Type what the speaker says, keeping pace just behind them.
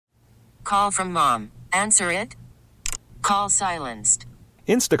Call from mom. Answer it. Call silenced.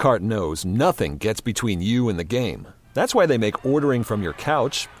 Instacart knows nothing gets between you and the game. That's why they make ordering from your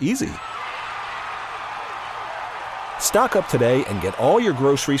couch easy. Stock up today and get all your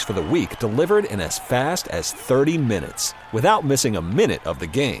groceries for the week delivered in as fast as 30 minutes without missing a minute of the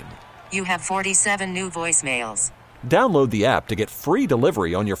game. You have 47 new voicemails. Download the app to get free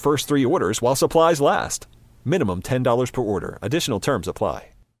delivery on your first 3 orders while supplies last. Minimum $10 per order. Additional terms apply.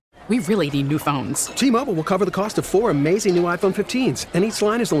 We really need new phones. T-Mobile will cover the cost of 4 amazing new iPhone 15s, and each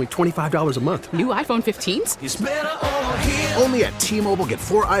line is only $25 a month. New iPhone 15s? It's better over here. Only at T-Mobile, get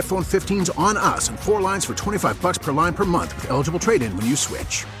 4 iPhone 15s on us and 4 lines for $25 per line per month with eligible trade-in when you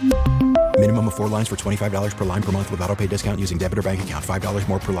switch. Minimum of 4 lines for $25 per line per month with autopay discount using debit or bank account. $5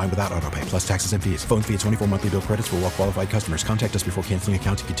 more per line without autopay, plus taxes and fees. Phone fee at 24 monthly bill credits for well-qualified customers. Contact us before canceling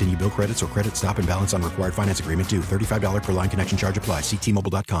account to continue bill credits or credit stop and balance on required finance agreement due. $35 per line connection charge applies. See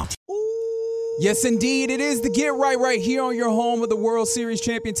T-Mobile.com. Yes, indeed. It is the Get right here on your home of the World Series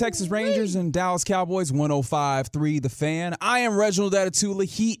champion Texas Rangers and Dallas Cowboys, 105.3 The Fan. I am Reginald Adetula.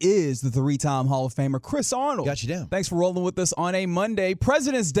 He is the 3-time Hall of Famer, Chris Arnold. Got you down. Thanks for rolling with us on a Monday,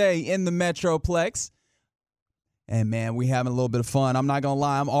 President's Day in the Metroplex. And, man, we having a little bit of fun. I'm not going to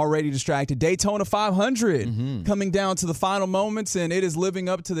lie. I'm already distracted. Daytona 500 coming down to the final moments, and it is living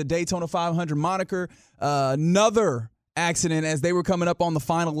up to the Daytona 500 moniker. Another accident as they were coming up on the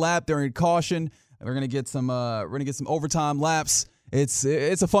final lap during caution. We're gonna get some overtime laps. It's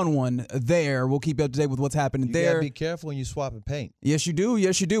a fun one there. We'll keep you up to date with what's happening there. You gotta be careful when you swapping paint. Yes, you do.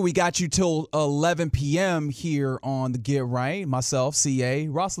 Yes, you do. We got you till 11 p.m. here on the Get Right. Myself, CA,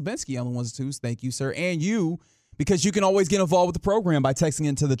 Ross Levinsky on the ones and twos. Thank you, sir, and you, because you can always get involved with the program by texting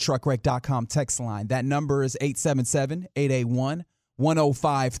into the truckwreck.com text line. That number is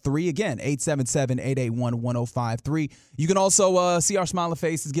 877-881-1053. Again, 877-881-1053. You can also see our smiling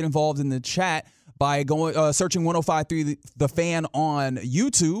faces, get involved in the chat by going searching 1053 The Fan on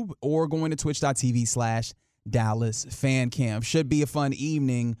YouTube or going to twitch.tv/Dallas Fan Cam. Should be a fun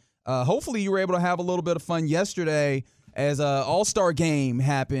evening. Hopefully you were able to have a little bit of fun yesterday as an All-Star game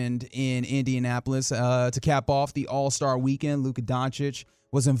happened in Indianapolis. To cap off the All-Star weekend, Luka Doncic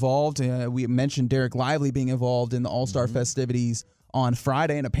was involved. We mentioned Derek Lively being involved in the All-Star festivities on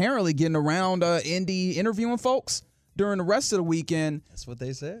Friday and apparently getting around Indy interviewing folks during the rest of the weekend. That's what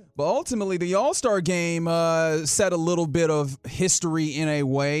they said. But ultimately, the All-Star game set a little bit of history in a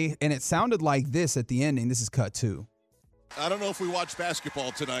way, and it sounded like this at the ending. This is cut 2. I don't know if we watched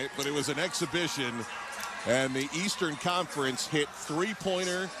basketball tonight, but it was an exhibition, and the Eastern Conference hit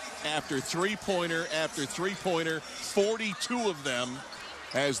three-pointer after three-pointer after three-pointer, 42 of them,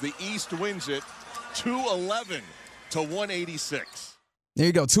 as the East wins it 211 to 186. There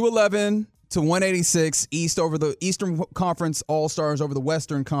you go, 211 to 186. East over the Eastern Conference All-Stars over the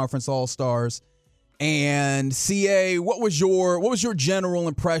Western Conference All-Stars. And CA, what was your general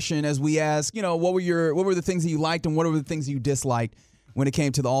impression as we ask, what were the things that you liked and what were the things that you disliked when it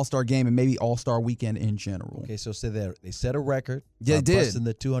came to the All-Star game and maybe All-Star weekend in general? Okay, so they set a record. Yeah, they did. Busting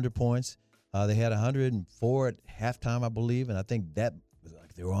the 200 points. They had 104 at halftime, I believe, and I think that was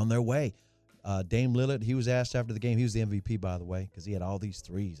like they were on their way. Dame Lillard, he was asked after the game. He was the MVP, by the way, because he had all these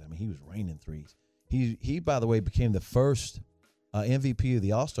threes. I mean, he was raining threes. He by the way, became the first MVP of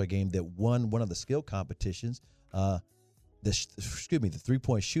the All-Star game that won one of the skill competitions. The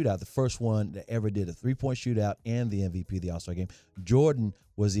three-point shootout, the first one that ever did a three-point shootout and the MVP of the All-Star game. Jordan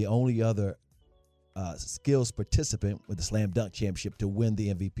was the only other skills participant with the slam dunk championship to win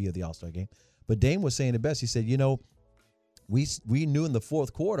the MVP of the All-Star game. But Dame was saying it best. He said, we knew in the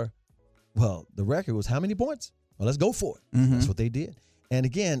fourth quarter, well, the record was how many points? Well, let's go for it. Mm-hmm. That's what they did. And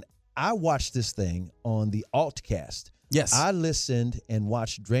again, I watched this thing on the Altcast. Yes. I listened and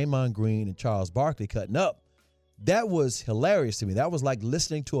watched Draymond Green and Charles Barkley cutting up. That was hilarious to me. That was like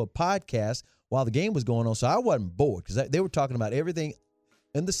listening to a podcast while the game was going on. So I wasn't bored because they were talking about everything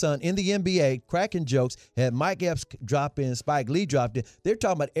in the sun, in the NBA, cracking jokes. Had Mike Epps drop in, Spike Lee dropped in. They're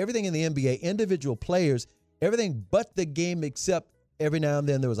talking about everything in the NBA, individual players, everything but the game except every now and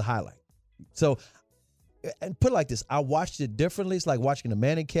then there was a highlight. So, and put it like this, I watched it differently. It's like watching the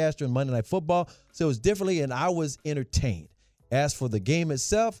Manning cast on Monday Night Football. So it was differently, and I was entertained. As for the game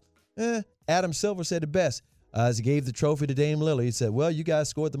itself, Adam Silver said it best. As he gave the trophy to Dame Lillard, he said, well, you guys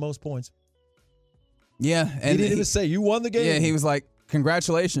scored the most points. Yeah. And he didn't even say, you won the game. Yeah, he was like,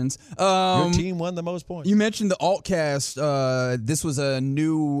 congratulations. Your team won the most points. You mentioned the Altcast. This was a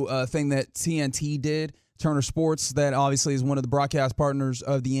new thing that TNT did, Turner Sports, that obviously is one of the broadcast partners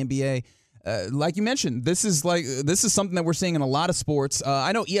of the NBA. Like you mentioned, this is something that we're seeing in a lot of sports.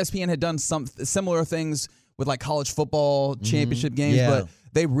 I know ESPN had done some similar things with like college football championship games, but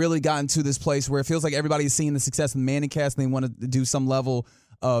they really gotten to this place where it feels like everybody's seeing the success of the Manningcast and they want to do some level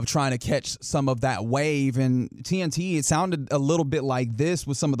of trying to catch some of that wave. And TNT, it sounded a little bit like this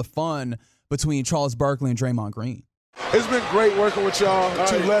with some of the fun between Charles Barkley and Draymond Green. It's been great working with y'all,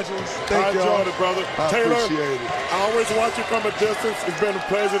 two legends. Thank y'all. I enjoyed it, brother. I Taylor, appreciate it. I always watch you from a distance. It's been a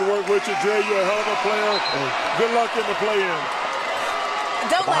pleasure to work with you, Jay. You're a hell of a player. Good luck in the play-in.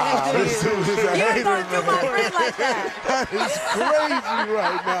 Don't let him do you. You ain't going to do my friend like that. That is crazy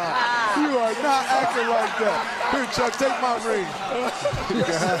right now. You are not acting like that. Here, Chuck, take my ring. You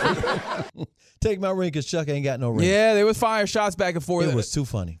can have it. Take my ring because Chuck ain't got no ring. Yeah, they was firing shots back and forth. It was too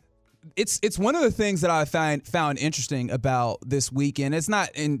funny. It's one of the things that I found interesting about this weekend. It's not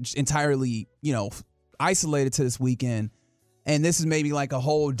entirely, isolated to this weekend. And this is maybe like a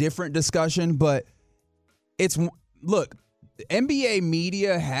whole different discussion, but look, the NBA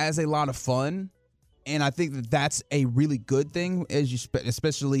media has a lot of fun, and I think that that's a really good thing,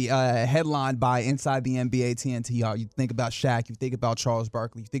 especially headlined by Inside the NBA TNT. You think about Shaq, you think about Charles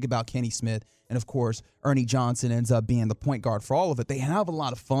Barkley, you think about Kenny Smith, and of course, Ernie Johnson ends up being the point guard for all of it. They have a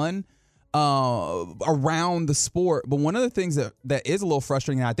lot of fun around the sport, but one of the things that is a little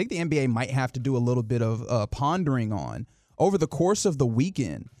frustrating, and I think the NBA might have to do a little bit of pondering on over the course of the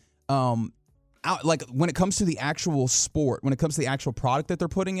weekend, like when it comes to the actual sport, when it comes to the actual product that they're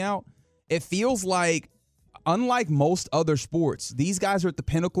putting out, it feels like, unlike most other sports, these guys are at the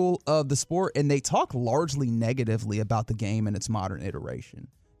pinnacle of the sport, and they talk largely negatively about the game and its modern iteration.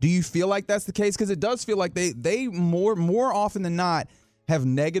 Do you feel like that's the case? Because it does feel like they more often than not have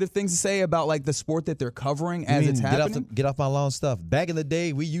negative things to say about like the sport that they're covering as it's happening. Get off my lawn stuff. Back in the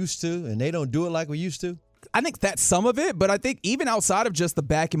day, we used to, and they don't do it like we used to. I think that's some of it, but I think even outside of just the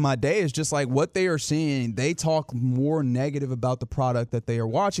back in my day is just like what they are seeing. They talk more negative about the product that they are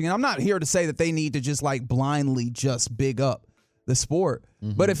watching. And I'm not here to say that they need to just like blindly just big up the sport,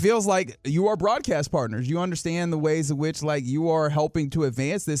 but it feels like you are broadcast partners. You understand the ways in which like you are helping to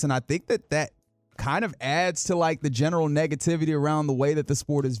advance this. And I think that kind of adds to like the general negativity around the way that the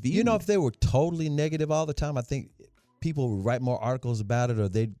sport is viewed. If they were totally negative all the time, I think people would write more articles about it or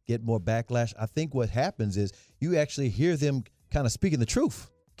they'd get more backlash. I think what happens is you actually hear them kind of speaking the truth,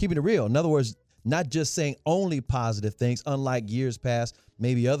 keeping it real. In other words, not just saying only positive things, unlike years past,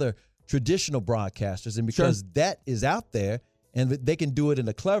 maybe other traditional broadcasters. And because that is out there and they can do it in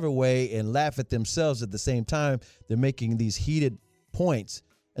a clever way and laugh at themselves at the same time, they're making these heated points.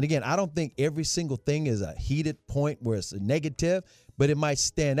 And again, I don't think every single thing is a heated point where it's a negative, but it might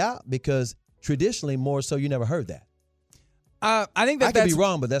stand out because traditionally more so you never heard that. I think I could be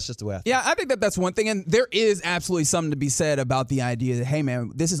wrong, but that's just the way I think. Yeah, I think that's one thing. And there is absolutely something to be said about the idea that, hey,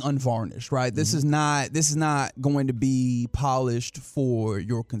 man, this is unvarnished, right? This is not going to be polished for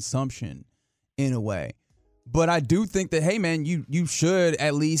your consumption in a way. But I do think that, hey, man, you should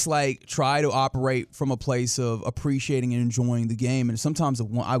at least like try to operate from a place of appreciating and enjoying the game. And sometimes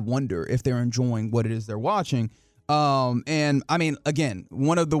I wonder if they're enjoying what it is they're watching. And I mean, again,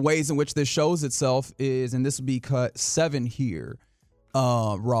 one of the ways in which this shows itself is, and this will be cut 7 here,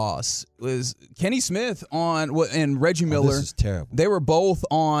 Ross, was Kenny Smith and Reggie Miller. This is terrible. They were both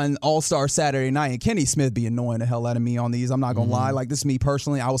on All-Star Saturday night, and Kenny Smith be annoying the hell out of me on these. I'm not going to lie. Like, this is me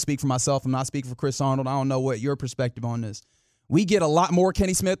personally. I will speak for myself. I'm not speaking for Chris Arnold. I don't know what your perspective on this. We get a lot more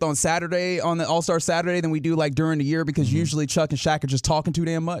Kenny Smith on the All-Star Saturday than we do like during the year because usually Chuck and Shaq are just talking too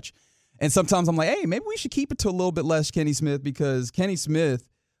damn much. And sometimes I'm like, hey, maybe we should keep it to a little bit less Kenny Smith because Kenny Smith,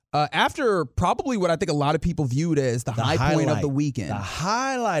 after probably what I think a lot of people viewed as the high point of the weekend. The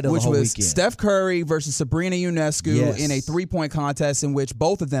highlight of the whole weekend. Which weekend. was Steph Curry versus Sabrina Ionescu in a three-point contest in which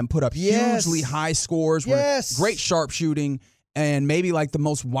both of them put up hugely high scores, with great sharpshooting, and maybe like the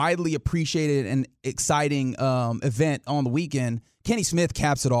most widely appreciated and exciting event on the weekend. Kenny Smith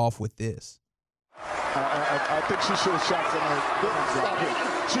caps it off with this. I think she should have shot from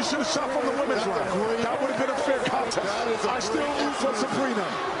the She should have shot from the women's line. That would have been a fair contest. I still root for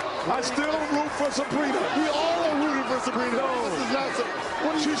Sabrina. We all are rooting for Sabrina. No.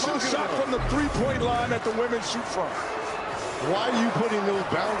 She should have shot from the three-point line that the women shoot from. Why are you putting those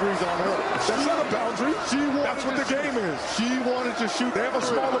boundaries on her? That's not a boundary. That's what the game is. She wanted to shoot. They have a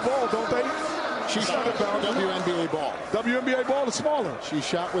smaller ball, don't they? She shot a WNBA ball. WNBA ball is smaller. She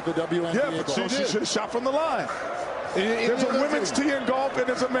shot with the WNBA ball. Yeah, but she should have shot from the line. There's a women's tee in golf and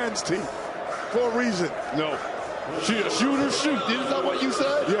there's a men's tee for a reason. No. She a shooter shoot. Isn't that what you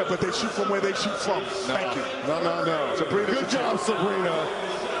said? Yeah, but they shoot from where they shoot from. Thank you. No. Sabrina, good job, Sabrina.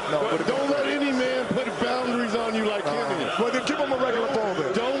 No, but don't let any man put boundaries on you like Kenny. Well, then give him a regular ball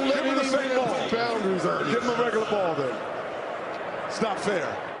then. Don't let any man put boundaries on you. Give him a regular ball then. It's not fair.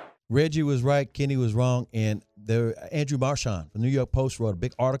 Reggie was right, Kenny was wrong, and Andrew Marchand from the New York Post wrote a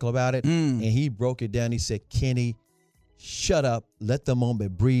big article about it, and he broke it down. He said, Kenny, shut up, let the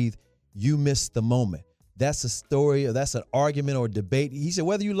moment breathe. You missed the moment. That's a story, or that's an argument or debate. He said,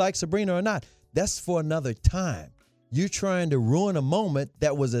 whether you like Sabrina or not, that's for another time. You're trying to ruin a moment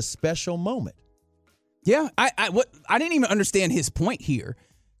that was a special moment. Yeah, I didn't even understand his point here,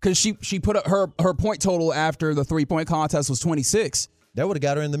 because she put up her point total after the 3-point contest was 26. That would have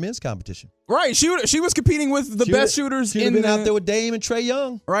got her in the men's competition. Right. She was competing with the best shooters. She would have been out there with Dame and Trae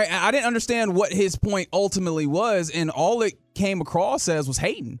Young. Right. I didn't understand what his point ultimately was, and all it came across as was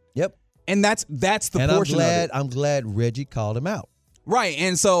hating. Yep. And that's the portion of it. I'm glad Reggie called him out. Right.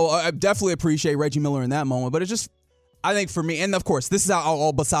 And so I definitely appreciate Reggie Miller in that moment. But it's just, I think for me, and of course, this is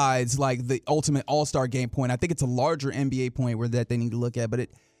all besides like the ultimate all-star game point. I think it's a larger NBA point that they need to look at. But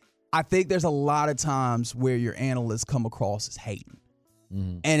I think there's a lot of times where your analysts come across as hating.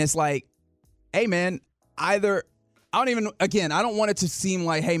 Mm-hmm. And it's like, hey, man, I don't want it to seem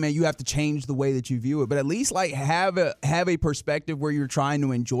like, hey, man, you have to change the way that you view it. But at least like have a perspective where you're trying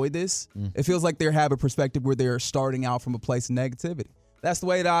to enjoy this. Mm. It feels like they have a perspective where they're starting out from a place of negativity. That's the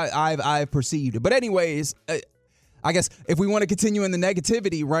way that I've perceived it. But anyways, I guess if we want to continue in the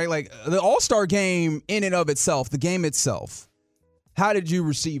negativity, right, like the All-Star game in and of itself, the game itself, how did you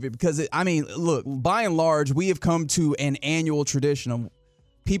receive it? Because, look, by and large, we have come to an annual tradition of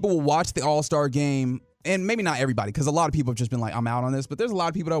people will watch the All-Star game, and maybe not everybody, because a lot of people have just been like, I'm out on this, but there's a lot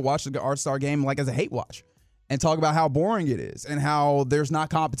of people that watch the All-Star game like as a hate watch and talk about how boring it is and how there's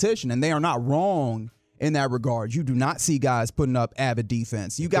not competition, and they are not wrong in that regard. You do not see guys putting up avid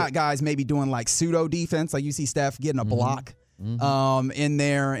defense. You got guys maybe doing like pseudo defense, like you see Steph getting a block in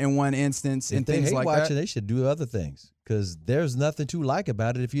there in one instance and things like that. They should do other things, because there's nothing to like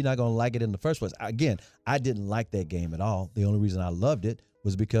about it if you're not going to like it in the first place. Again, I didn't like that game at all. The only reason I loved it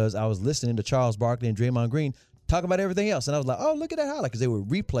was because I was listening to Charles Barkley and Draymond Green talk about everything else. And I was like, oh, look at that highlight, because they would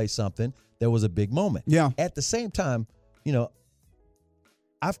replay something that was a big moment. Yeah. At the same time,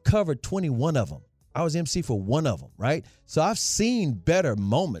 I've covered 21 of them. I was MC for one of them, right? So I've seen better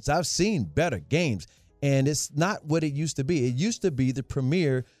moments. I've seen better games. And it's not what it used to be. It used to be the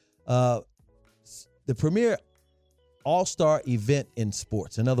premier all-star event in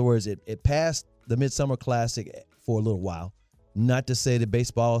sports. In other words, it passed the Midsummer Classic for a little while. Not to say that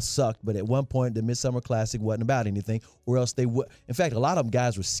baseball sucked, but at one point the Midsummer Classic wasn't about anything, or else they would. In fact, a lot of them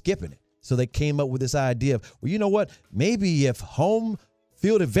guys were skipping it. So they came up with this idea of, well, you know what? Maybe if home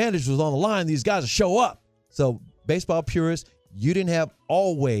field advantage was on the line, these guys would show up. So baseball purists, you didn't have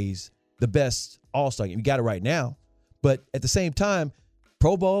always the best all-star game. You got it right now. But at the same time,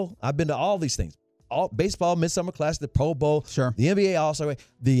 Pro Bowl, I've been to all these things. All baseball, Midsummer Classic, the Pro Bowl, sure, the NBA All-Star,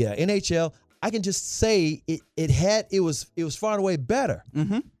 the NHL. I can just say it was far and away better.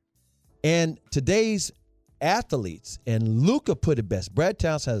 Mm-hmm. And today's athletes, and Luka put it best. Brad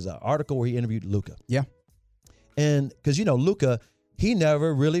Townsend has an article where he interviewed Luka. Yeah. And because, Luka, he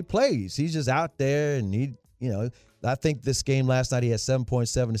never really plays. He's just out there, and I think this game last night he had 7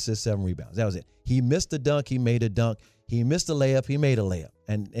 points, 7 assists, 7 rebounds. That was it. He missed a dunk, he made a dunk. He missed a layup, he made a layup.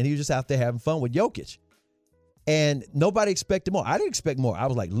 And he was just out there having fun with Jokic. And nobody expected more. I didn't expect more. I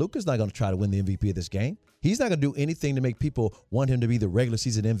was like, Luka's not going to try to win the MVP of this game. He's not going to do anything to make people want him to be the regular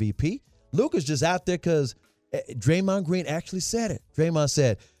season MVP. Luka's just out there because Draymond Green actually said it. Draymond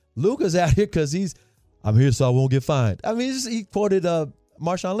said, Luka's out here because I'm here so I won't get fined. I mean, he quoted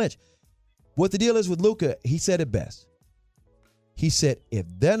Marshawn Lynch. What the deal is with Luka, he said it best. He said, if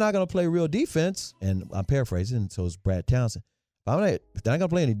they're not going to play real defense, and I'm paraphrasing, and so is Brad Townsend, if they're not going to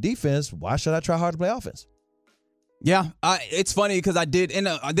play any defense, why should I try hard to play offense? Yeah, it's funny because I did, and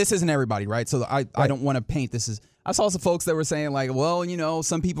this isn't everybody, right? So I don't want to paint this as, I saw some folks that were saying like, well,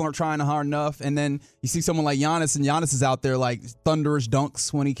 some people aren't trying hard enough, and then you see someone like Giannis, and Giannis is out there like thunderous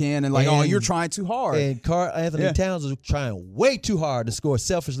dunks when he can, and oh, you're trying too hard. And Anthony Towns is trying way too hard to score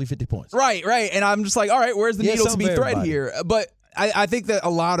selfishly 50 points. Right, and I'm just like, all right, where's the needle to be thread here? But I think that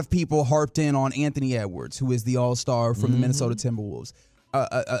a lot of people harped in on Anthony Edwards, who is the all-star from the Minnesota Timberwolves,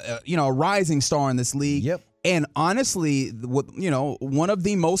 a rising star in this league. Yep. And honestly, one of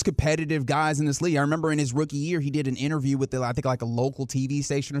the most competitive guys in this league. I remember in his rookie year, he did an interview with I think like a local TV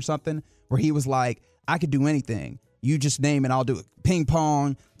station or something, where he was like, I could do anything. You just name it, I'll do it. Ping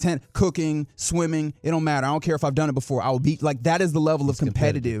pong, cooking, swimming, it don't matter. I don't care if I've done it before. I will be like, that is the level of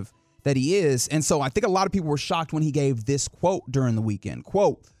competitive that he is. And so I think a lot of people were shocked when he gave this quote during the weekend.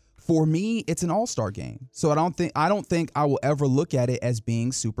 Quote, for me, it's an all-star game. So I don't think I will ever look at it as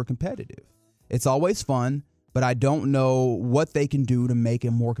being super competitive. It's always fun, but I don't know what they can do to make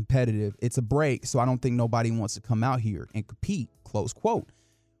it more competitive. It's a break, so I don't think nobody wants to come out here and compete, close quote.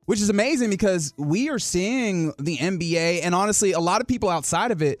 Which is amazing because we are seeing the NBA and honestly, a lot of people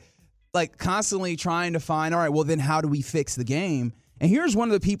outside of it, like constantly trying to find, all right, well then how do we fix the game? And here's one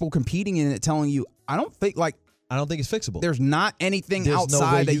of the people competing in it telling you, I don't think it's fixable. There's not anything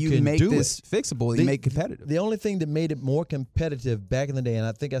outside that you can make this fixable. You make competitive. The only thing that made it more competitive back in the day, and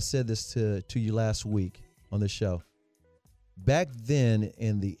I think I said this to you last week on the show, back then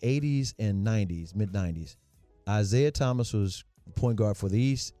in the 80s and 90s, mid-90s, Isaiah Thomas was point guard for the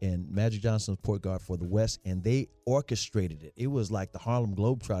East and Magic Johnson was point guard for the West, and they orchestrated it. It was like the Harlem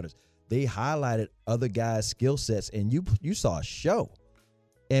Globetrotters. They highlighted other guys' skill sets, and you saw a show.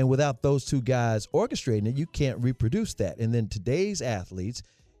 And without those two guys orchestrating it, you can't reproduce that. And then today's athletes,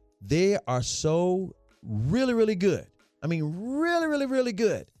 they are so really, really good. I mean, really, really, really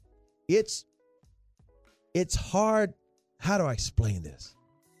good. It's hard. How do I explain this?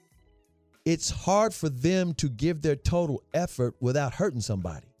 It's hard for them to give their total effort without hurting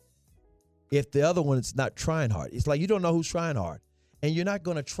somebody. If the other one is not trying hard. It's like you don't know who's trying hard. And you're not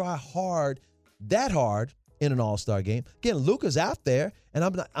going to try that hard in an all-star game. Again, Luka's out there,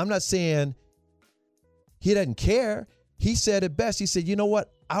 and I'm not saying he doesn't care. He said it best. He said, you know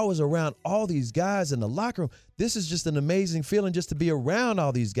what? I was around all these guys in the locker room. This is just an amazing feeling just to be around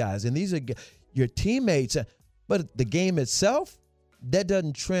all these guys. And these are your teammates. But the game itself, that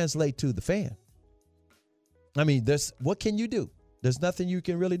doesn't translate to the fan. I mean, what can you do? There's nothing you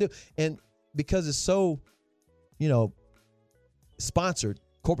can really do. And because it's so,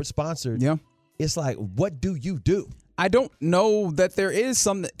 corporate sponsored, it's like, what do you do? I don't know that there is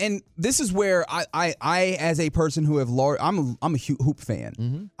some, and this is where I as a person who I'm a hoop fan.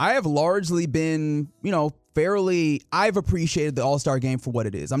 Mm-hmm. I have largely been, I've appreciated the All-Star game for what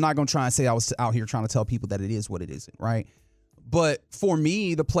it is. I'm not going to try and say I was out here trying to tell people that it is what it isn't, right? But for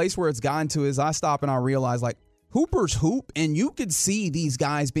me, the place where it's gotten to is I stop and I realize, like, hoopers hoop, and you could see these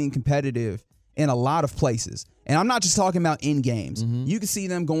guys being competitive in a lot of places. And I'm not just talking about in games. Mm-hmm. You can see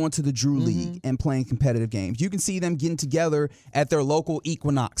them going to the Drew League and playing competitive games. You can see them getting together at their local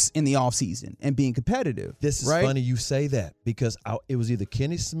Equinox in the offseason and being competitive. This is funny you say that because it was either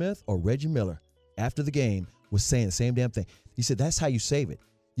Kenny Smith or Reggie Miller after the game was saying the same damn thing. He said, that's how you save it.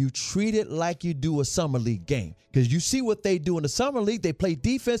 You treat it like you do a summer league game because you see what they do in the summer league. They play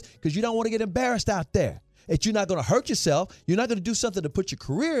defense because you don't want to get embarrassed out there. That you're not going to hurt yourself. You're not going to do something to put your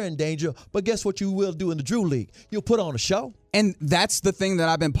career in danger. But guess what you will do in the Drew League? You'll put on a show. And that's the thing that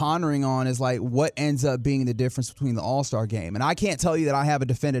I've been pondering on is like what ends up being the difference between the All-Star game. And I can't tell you that I have a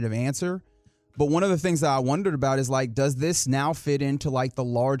definitive answer. But one of the things that I wondered about is like, does this now fit into like the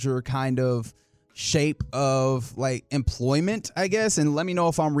larger kind of shape of like employment, I guess? And let me know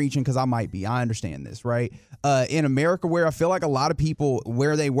if I'm reaching because I might be. I understand this, right? In America, where I feel like a lot of people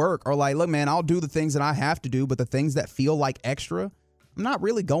where they work are like, look, man, I'll do the things that I have to do, but the things that feel like extra, I'm not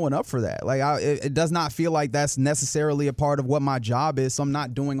really going up for that. Like, it does not feel like that's necessarily a part of what my job is, so I'm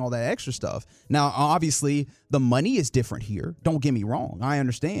not doing all that extra stuff. Now, obviously, the money is different here. Don't get me wrong. I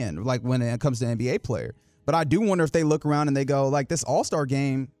understand, like, when it comes to NBA player. But I do wonder if they look around and they go, like, this All-Star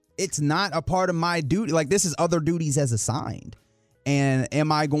game, it's not a part of my duty. Like, this is other duties as assigned. And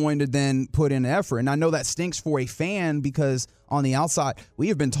am I going to then put in effort? And I know that stinks for a fan because on the outside, we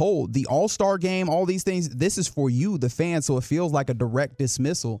have been told the All-Star game, all these things, this is for you, the fan. So it feels like a direct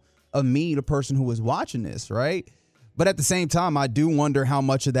dismissal of me, the person who is watching this, right? But at the same time, I do wonder how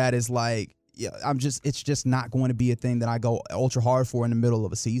much of that is like, it's just not going to be a thing that I go ultra hard for in the middle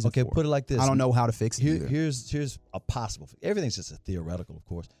of a season. Okay, put it like this. I don't know how to fix it. Here's a possible. Everything's just a theoretical, of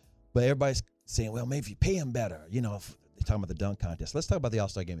course. But everybody's saying, well, maybe if you pay him better, if they're talking about the dunk contest. Let's talk about the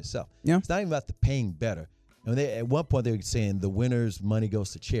All-Star game itself. Yeah. It's not even about the paying better. And at one point, they were saying the winner's money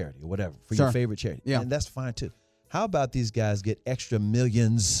goes to charity or whatever for your favorite charity. Yeah. And that's fine, too. How about these guys get extra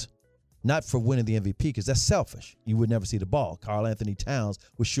millions, not for winning the MVP, because that's selfish. You would never see the ball. Karl Anthony Towns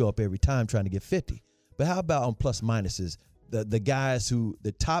would show up every time trying to get 50. But how about on plus minuses, the guys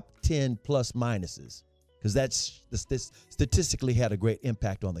the top 10 plus minuses, because that's statistically had a great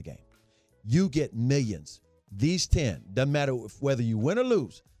impact on the game. You get millions. These 10, doesn't matter whether you win or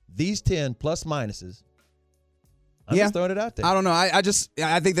lose, these 10 plus minuses, I'm just throwing it out there. I don't know. I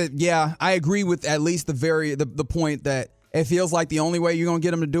think that, I agree with at least the point that it feels like the only way you're going to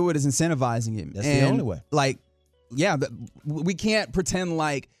get them to do it is incentivizing him. That's the only way. Like, we can't pretend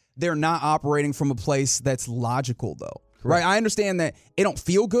like they're not operating from a place that's logical, though. Correct. Right? I understand that it don't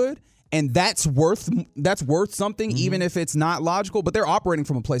feel good, and that's worth something, even if it's not logical, but they're operating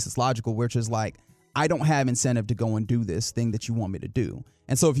from a place that's logical, which is like, I don't have incentive to go and do this thing that you want me to do.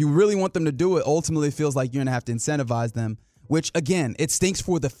 And so if you really want them to do it, ultimately it feels like you're going to have to incentivize them, which, again, it stinks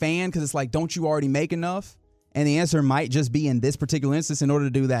for the fan because it's like, don't you already make enough? And the answer might just be in this particular instance, in order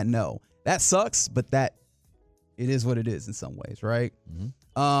to do that, no. That sucks, but it is what it is in some ways, right?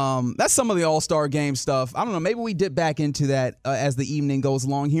 That's some of the All-Star Game stuff. I don't know. Maybe we dip back into that as the evening goes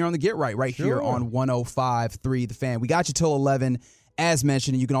along here on the Get Right here on 105.3 The Fan. We got you till 11, as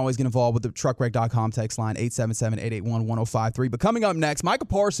mentioned, and you can always get involved with the truckwreck.com text line 877-881-1053. But coming up next, Micah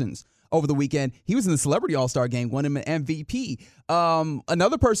Parsons. Over the weekend, he was in the Celebrity All-Star Game, won him an MVP.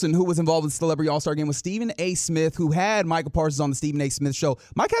 Another person who was involved in the Celebrity All-Star Game was Stephen A. Smith, who had Micah Parsons on the Stephen A. Smith Show.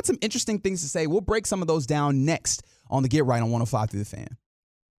 Mike had some interesting things to say. We'll break some of those down next on the Get Right on 105.3 The Fan.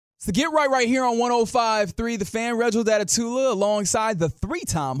 It's the Get Right here on 105.3 The Fan. Reginald Adetula alongside the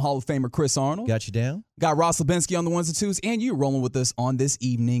 3-time Hall of Famer Chris Arnold. Got you down. Got Ross Lubinsky on the ones and twos, and you rolling with us on this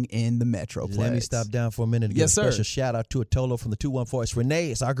evening in the Metroplex. Let me stop down for a minute and give a special shout out to a Tolo from the 214. It's Renee.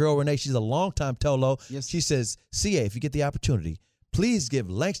 It's our girl Renee. She's a longtime Tolo. Yes. She says, CA, if you get the opportunity, please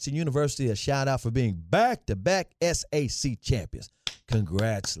give Langston University a shout out for being back-to-back SAC champions.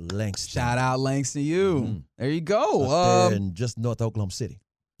 Congrats, Langston. Shout out, Langston, you. There you go. Up there in just north of Oklahoma City.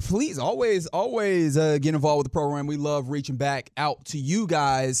 Please always get involved with the program. We love reaching back out to you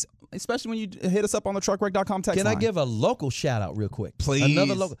guys, especially when you hit us up on the truckwreck.com text line. Can I give a local shout out real quick? Please.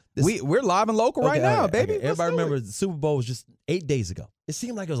 Another local. We're live and local right now, baby. Okay. Everybody remembers the Super Bowl was just 8 days ago. It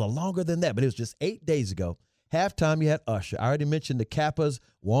seemed like it was longer than that, but it was just 8 days ago. Halftime, you had Usher. I already mentioned the Kappas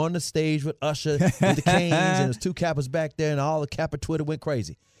were on the stage with Usher with the Canes, and there's 2 Kappas back there, and all the Kappa Twitter went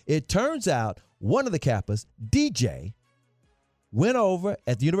crazy. It turns out one of the Kappas, DJ, went over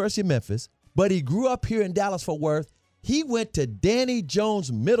at the University of Memphis, but he grew up here in Dallas-Fort Worth. He went to Danny Jones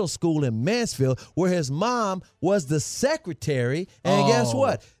Middle School in Mansfield, where his mom was the secretary. And guess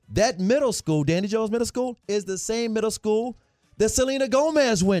what? That middle school, Danny Jones Middle School, is the same middle school that Selena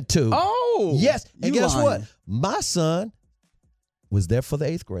Gomez went to. Oh. Yes. And guess lying. what? My son was there for the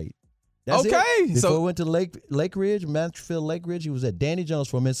 8th grade. That's okay. It. Before we went to Lake Ridge, Mansfield Lake Ridge, he was at Danny Jones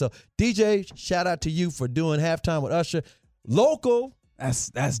for a minute. So, DJ, shout out to you for doing halftime with Usher. Local.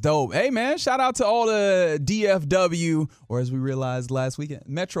 That's dope. Hey, man, shout out to all the DFW, or as we realized last weekend,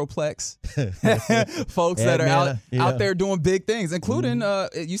 Metroplex folks that are out there doing big things, including,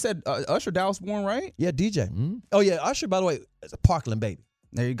 you said Usher, Dallas-born, right? Yeah, DJ. Mm-hmm. Oh, yeah, Usher, by the way, is a Parkland baby.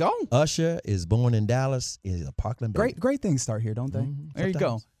 There you go. Usher is born in Dallas. Is a Parkland baby. Great things start here, don't they? Mm-hmm. There Sometimes. you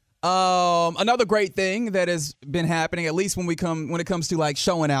go. Another great thing that has been happening, at least when it comes to like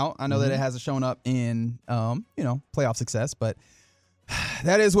showing out. I know that it hasn't shown up in playoff success, but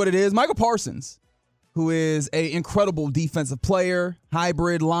that is what it is. Micah Parsons, who is an incredible defensive player,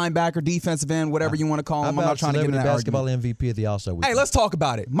 hybrid linebacker, defensive end, whatever you want to call him. I'm not trying to get into that basketball argument. MVP of the All-Star Weekend. Hey, let's talk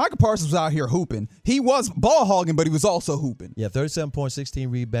about it. Micah Parsons was out here hooping. He was ball hogging, but he was also hooping. Yeah, 37 points, 16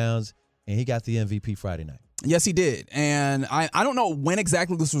 rebounds, and he got the MVP Friday night. Yes, he did. And I don't know when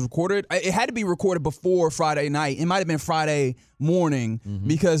exactly this was recorded. It had to be recorded before Friday night. It might have been Friday morning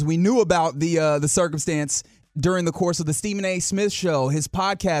because we knew about the circumstance during the course of the Stephen A. Smith Show, his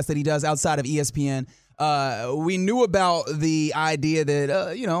podcast that he does outside of ESPN. We knew about the idea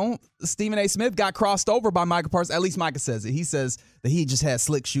that, Stephen A. Smith got crossed over by Micah Parsons. At least Micah says it. He says that he just had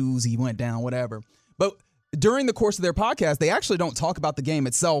slick shoes. He went down, whatever. But during the course of their podcast, they actually don't talk about the game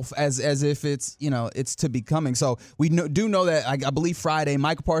itself as if it's, it's to be coming. So we do know that, I believe Friday,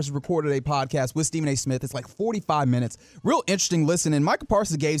 Micah Parsons recorded a podcast with Stephen A. Smith. It's like 45 minutes. Real interesting listen. And Micah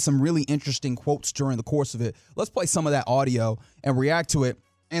Parsons gave some really interesting quotes during the course of it. Let's play some of that audio and react to it.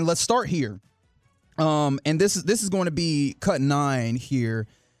 And let's start here. And this is going to be cut 9 here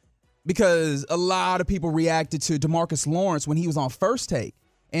because a lot of people reacted to DeMarcus Lawrence when he was on First Take.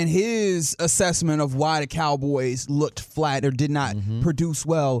 And his assessment of why the Cowboys looked flat or did not produce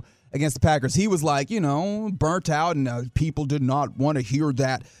well against the Packers. He was like, burnt out, and people did not want to hear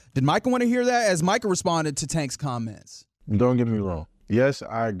that. Did Micah want to hear that? As Micah responded to Tank's comments. Don't get me wrong. Yes,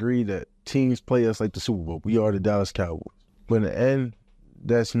 I agree that teams play us like the Super Bowl. We are the Dallas Cowboys. But in the end,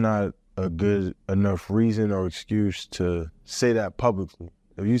 that's not a good enough reason or excuse to say that publicly.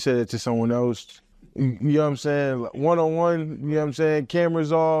 If you say that to someone else, you know what I'm saying? One-on-one, you know what I'm saying?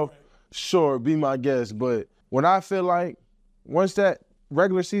 Cameras off, sure, be my guest. But when I feel like once that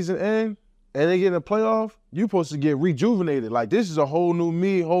regular season ends and they get in a playoff, you're supposed to get rejuvenated. Like, this is a whole new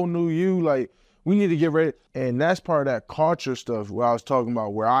me, whole new you. Like, we need to get ready. And that's part of that culture stuff where I was talking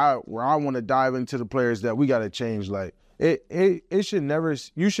about where I want to dive into the players that we got to change. Like, it should never,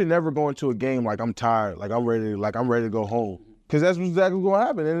 you should never go into a game like I'm tired, like I'm ready to go home. Because that's exactly what's going to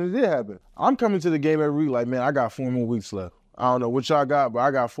happen, and it did happen. I'm coming to the game every week like, man, I got 4 more weeks left. I don't know what y'all got, but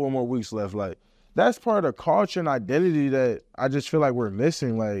I got 4 more weeks left. Like, that's part of the culture and identity that I just feel like we're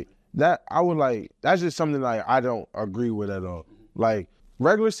missing. Like, that's just something like I don't agree with at all. Like,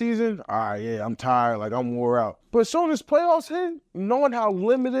 Regular season, all right, yeah, I'm tired, like I'm wore out. But as soon as playoffs hit, knowing how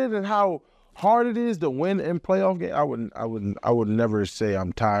limited and how hard it is to win in playoff game, I would never say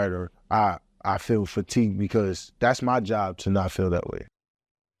I'm tired or I feel fatigued, because that's my job to not feel that way.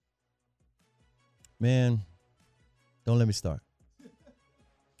 Man, don't let me start.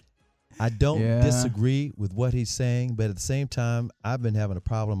 I don't disagree with what he's saying, but at the same time, I've been having a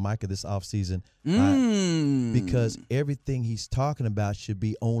problem, Micah, this offseason because everything he's talking about should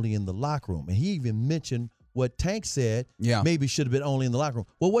be only in the locker room. And he even mentioned what Tank said maybe should have been only in the locker room.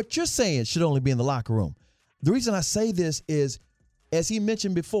 Well, what you're saying should only be in the locker room. The reason I say this is, as he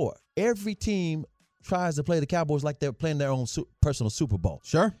mentioned before, every team tries to play the Cowboys like they're playing their own personal Super Bowl.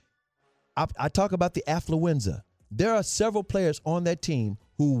 Sure. I talk about the affluenza. There are several players on that team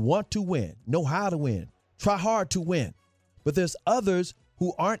who want to win, know how to win, try hard to win. But there's others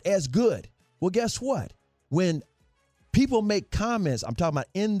who aren't as good. Well, guess what? When people make comments, I'm talking about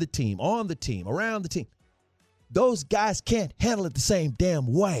in the team, on the team, around the team, those guys can't handle it the same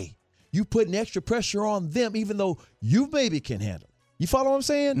damn way. You putting extra pressure on them even though you maybe can handle it. You follow what I'm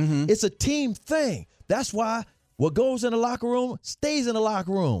saying? Mm-hmm. It's a team thing. That's why what goes in the locker room stays in the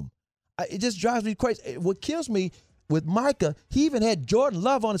locker room. It just drives me crazy. What kills me with Micah, he even had Jordan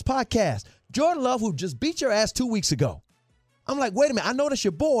Love on his podcast. Jordan Love, who just beat your ass 2 weeks ago. I'm like, wait a minute, I know that's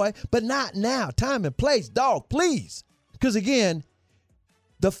your boy, but not now. Time and place, dog, please. Because again,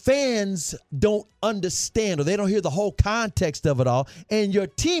 the fans don't understand, or they don't hear the whole context of it all. And your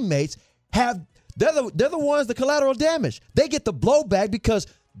teammates they're the ones, the collateral damage. They get the blowback because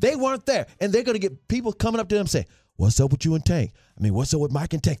they weren't there. And they're going to get people coming up to them saying, what's up with you and Tank? I mean, what's up with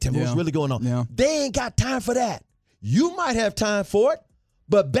Mike and Tank? Tell me what's really going on. Yeah. They ain't got time for that. You might have time for it,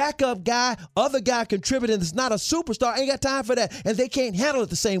 but backup guy, other guy contributing that's not a superstar ain't got time for that, and they can't handle it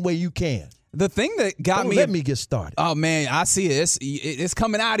the same way you can. The thing that got Don't let me get started. Oh, man, I see it. It's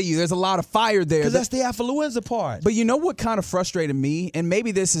coming out of you. There's a lot of fire there. Because that's the affluenza part. But you know what kind of frustrated me? And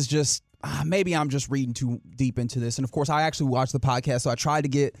maybe this is just, maybe I'm just reading too deep into this. And, of course, I actually watched the podcast, so I tried to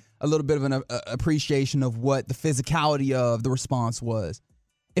get a little bit of an appreciation of what the physicality of the response was.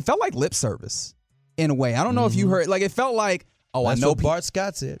 It felt like lip service in a way. I don't know if you heard. Like, it felt like, that's what Bart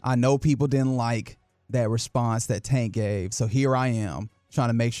Scott said. I know people didn't like that response that Tank gave, so here I am trying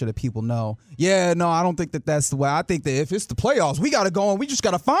to make sure that people know, I don't think that's the way. I think that if it's the playoffs, we got to go and we just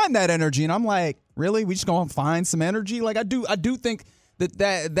got to find that energy. And I'm like, really? We just going to find some energy? Like, I do think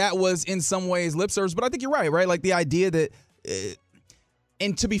that was in some ways lip service, but I think you're right? Like the idea that,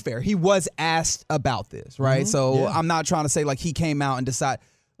 and to be fair, he was asked about this, right? So I'm not trying to say like he came out and decided,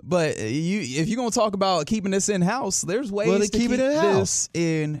 but if you're going to talk about keeping this in-house, there's ways to keep this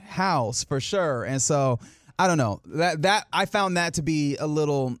in-house for sure. And so, I don't know. That I found that to be a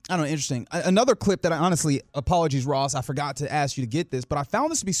little, interesting. Another clip that I honestly, apologies, Ross, I forgot to ask you to get this, but I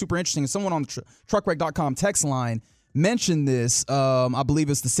found this to be super interesting. Someone on the truckwreck.com text line mentioned this. I believe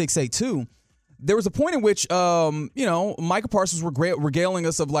it's the 682. There was a point in which, Micah Parsons was regaling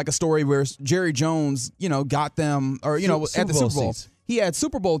us of like a story where Jerry Jones, got them, or, at the Super Bowl. Seats. He had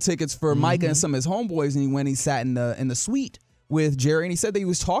Super Bowl tickets for Micah and some of his homeboys, and he sat in the suite with Jerry, and he said that he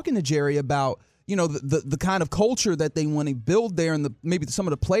was talking to Jerry about, the kind of culture that they want to build there, and maybe some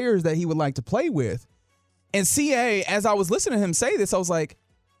of the players that he would like to play with. And CA, as I was listening to him say this, I was like,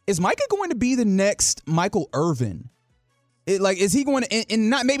 is Micah going to be the next Michael Irvin? Is he going to,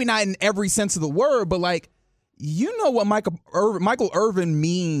 and maybe not in every sense of the word, but like, what Michael Irvin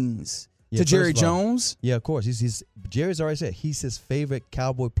means to Jerry Jones? Yeah, of course. Jerry's already said he's his favorite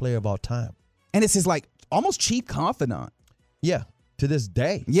Cowboy player of all time. And it's his like almost chief confidant. Yeah. To this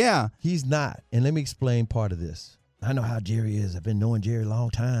day. Yeah. He's not. And let me explain part of this. I know how Jerry is. I've been knowing Jerry a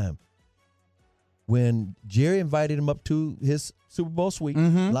long time. When Jerry invited him up to his Super Bowl suite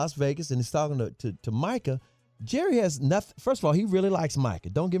in Las Vegas, and he's talking to Micah, Jerry has nothing. First of all, he really likes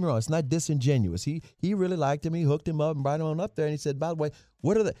Micah. Don't get me wrong. It's not disingenuous. He really liked him. He hooked him up and brought him on up there. And he said, by the way,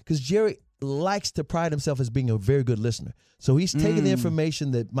 what are the – because Jerry likes to pride himself as being a very good listener. So he's taking the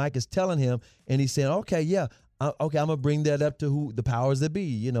information that Mike is telling him, and he's saying, okay, yeah, I'm gonna bring that up to who the powers that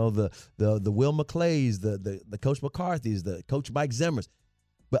be, the Will McClays, the Coach McCarthy's, the Coach Mike Zimmers,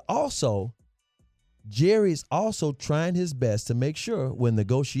 but also Jerry's also trying his best to make sure when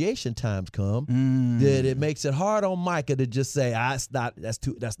negotiation times come that it makes it hard on Micah to just say that's not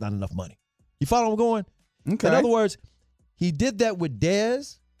enough money. You follow where I'm going? Okay. In other words, he did that with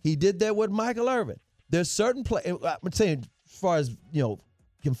Dez. He did that with Michael Irvin. There's certain I'm saying as far as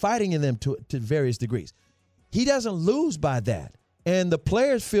confiding in them to various degrees. He doesn't lose by that. And the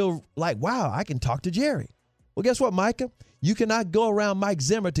players feel like, wow, I can talk to Jerry. Well, guess what, Micah? You cannot go around Mike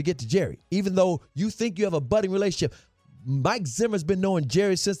Zimmer to get to Jerry, even though you think you have a budding relationship. Mike Zimmer's been knowing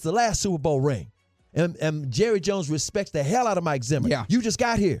Jerry since the last Super Bowl ring. And Jerry Jones respects the hell out of Mike Zimmer. Yeah. You just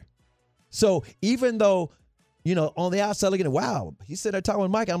got here. So even though, on the outside looking at, wow, he's sitting there talking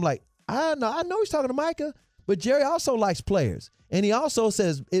with Micah, I'm like, I know he's talking to Micah, but Jerry also likes players. And he also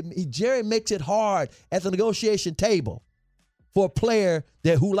says Jerry makes it hard at the negotiation table for a player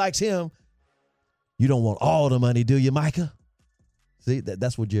who likes him. You don't want all the money, do you, Micah? See,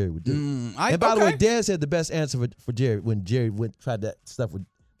 that's what Jerry would do. And by the way, Dez had the best answer for Jerry when Jerry tried that stuff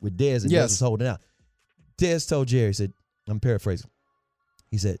with Dez and Dez was holding out. Dez told Jerry, he said, I'm paraphrasing.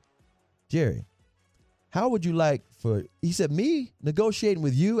 He said, Jerry, how would you like he said, me negotiating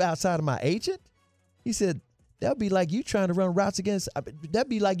with you outside of my agent? He said, that'd be like you trying to run routes that'd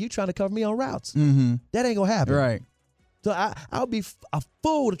be like you trying to cover me on routes. Mm-hmm. That ain't going to happen. Right. So I'll be a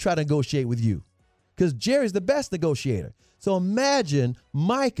fool to try to negotiate with you because Jerry's the best negotiator. So imagine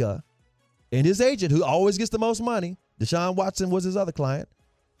Micah and his agent, who always gets the most money. Deshaun Watson was his other client.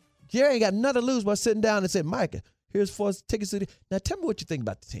 Jerry ain't got nothing to lose by sitting down and saying, Micah, here's 4 tickets to now tell me what you think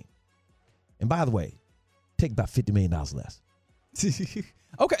about the team. And by the way, take about $50 million less.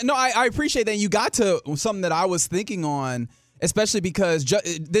 Okay. No, I appreciate that. You got to something that I was thinking on, especially because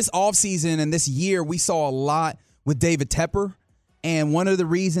this offseason and this year, we saw a lot with David Tepper. And one of the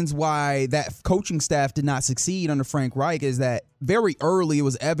reasons why that coaching staff did not succeed under Frank Reich is that very early it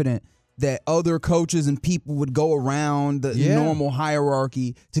was evident that other coaches and people would go around the normal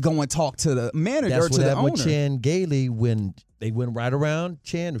hierarchy to go and talk to the manager, That's to the owner. That's what happened with Chan Gailey when they went right around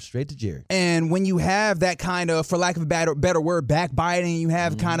Chan straight to Jerry. And when you have that kind of, for lack of a better word, backbiting, you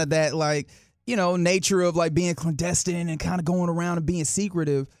have kind of that nature of like being clandestine and kind of going around and being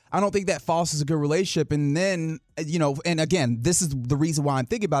secretive. I don't think that fosters a good relationship. And then, and again, this is the reason why I'm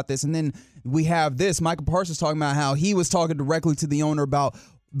thinking about this. And then we have this, Michael Parsons talking about how he was talking directly to the owner about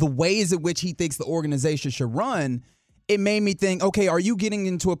the ways in which he thinks the organization should run. It made me think, okay, are you getting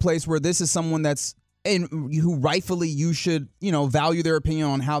into a place where this is someone who rightfully you should, value their opinion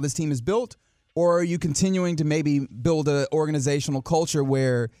on how this team is built? Or are you continuing to maybe build an organizational culture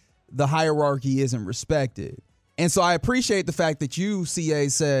where the hierarchy isn't respected? And so I appreciate the fact that you, CA,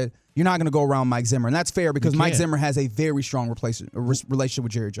 said you're not going to go around Mike Zimmer. And that's fair because Mike Zimmer has a very strong relationship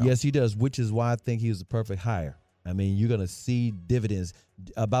with Jerry Jones. Yes, he does, which is why I think he was the perfect hire. I mean, you're going to see dividends.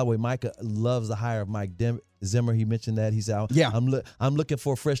 By the way, Micah loves the hire of Mike Zimmer. He mentioned that. He said, I'm looking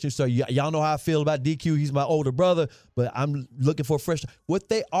for a fresh new start. Y'all know how I feel about DQ. He's my older brother, but I'm looking for a fresh start. What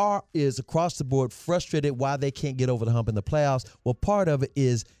they are is across the board frustrated why they can't get over the hump in the playoffs. Well, part of it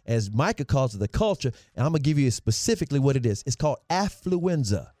is, as Micah calls it, the culture, and I'm going to give you specifically what it is. It's called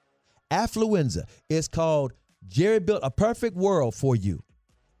affluenza. Affluenza. It's called Jerry built a perfect world for you,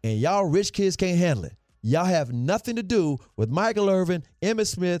 and y'all rich kids can't handle it. Y'all have nothing to do with Michael Irvin, Emmitt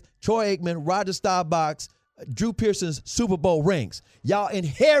Smith, Troy Aikman, Roger Staubach's, Drew Pearson's Super Bowl rings. Y'all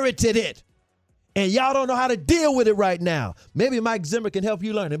inherited it, and y'all don't know how to deal with it right now. Maybe Mike Zimmer can help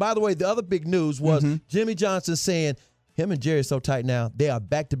you learn. And by the way, the other big news was Jimmy Johnson saying him and Jerry are so tight now. They are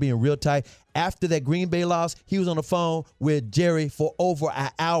back to being real tight. After that Green Bay loss, he was on the phone with Jerry for over an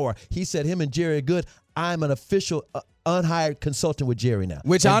hour. He said him and Jerry are good. I'm an official unhired consultant with Jerry now.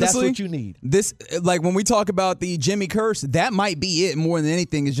 Which honestly, that's what you need. This, like when we talk about the Jimmy curse, that might be it more than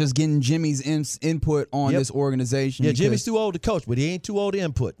anything, is just getting Jimmy's input on this organization. Yeah, Jimmy's too old to coach, but he ain't too old to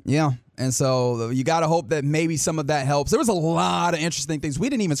input. Yeah, and so you got to hope that maybe some of that helps. There was a lot of interesting things. We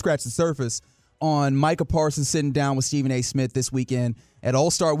didn't even scratch the surface on Micah Parsons sitting down with Stephen A. Smith this weekend at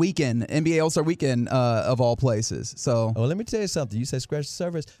All-Star Weekend, NBA All-Star Weekend of all places. So, well, let me tell you something. You said scratch the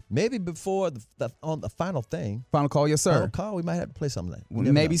surface. Maybe before on the final thing. Final call, yes, sir. Final call, we might have to play something like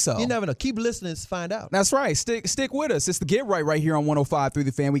that. Maybe so. You never know. Keep listening to find out. That's right. Stick with us. It's the Get Right here on 105 through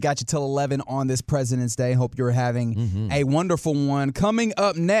the Fan. We got you till 11 on this President's Day. Hope you're having a wonderful one. Coming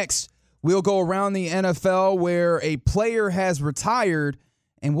up next, we'll go around the NFL where a player has retired,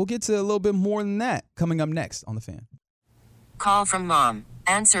 and we'll get to a little bit more than that coming up next on the Fan. Call from mom.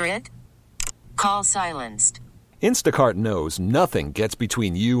 Answer it. Call silenced. Instacart knows nothing gets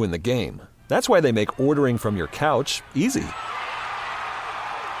between you and the game. That's why they make ordering from your couch easy.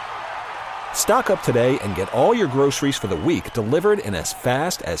 Stock up today and get all your groceries for the week delivered in as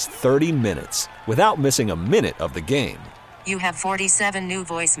fast as 30 minutes without missing a minute of the game. You have 47 new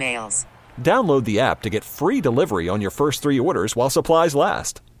voicemails. Download the app to get free delivery on your first 3 orders while supplies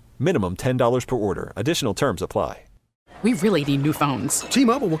last. Minimum $10 per order. Additional terms apply. We really need new phones.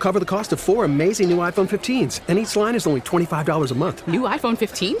 T-Mobile will cover the cost of 4 amazing new iPhone 15s, and each line is only $25 a month. New iPhone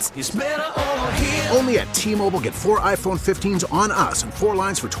 15s? It's better over here. Only at T-Mobile, get 4 iPhone 15s on us and 4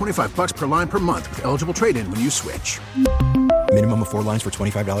 lines for $25 per line per month with eligible trade-in when you switch. Minimum of 4 lines for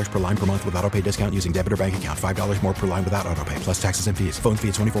 $25 per line per month with autopay discount using debit or bank account. $5 more per line without autopay, plus taxes and fees. Phone fee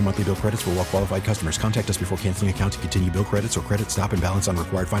at 24 monthly bill credits for well-qualified customers. Contact us before canceling account to continue bill credits or credit stop and balance on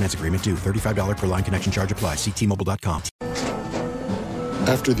required finance agreement due. $35 per line connection charge applies. See T-Mobile.com.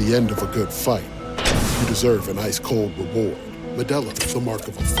 After the end of a good fight, you deserve an ice-cold reward. Modelo is the mark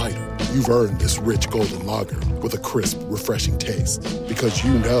of a fighter. You've earned this rich golden lager with a crisp, refreshing taste. Because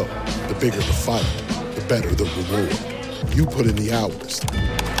you know, the bigger the fight, the better the reward. You put in the hours,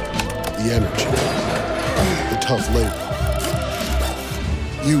 the energy, the tough labor.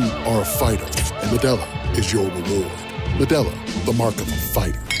 You are a fighter, and Modelo is your reward. Modelo, the mark of a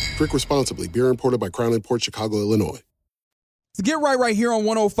fighter. Drink responsibly. Beer imported by Crown Imports, Chicago, Illinois. To get right here on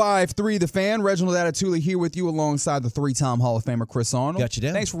 105.3 The Fan, Reginald Adetula here with you alongside the 3-time Hall of Famer Chris Arnold. Got you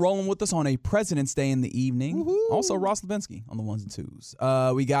down. Thanks for rolling with us on a President's Day in the evening. Woo-hoo. Also, Ross Levinsky on the ones and twos.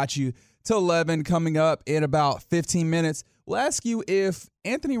 We got you till 11 coming up in about 15 minutes. We'll ask you if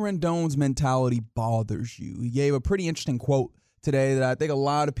Anthony Rendon's mentality bothers you. He gave a pretty interesting quote today that I think a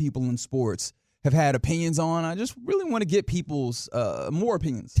lot of people in sports have had opinions on. I just really want to get people's more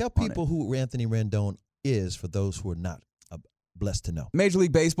opinions. Tell people who Anthony Rendon is for those who are not blessed to know. Major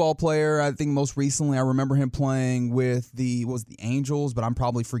League Baseball player. I think most recently I remember him playing with the Angels, but I'm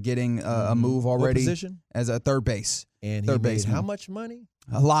probably forgetting a move already. What position? As a third base. And third he made baseman. how much money?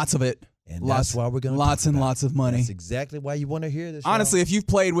 Lots of it. And that's why we're going to lots and lots of money. That's exactly why you want to hear this. Honestly, if you've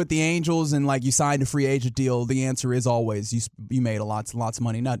played with the Angels and like you signed a free agent deal, the answer is always you made lots and lots of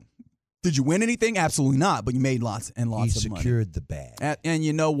money. Not did you win anything? Absolutely not. But you made lots and lots of money. He secured the bag. And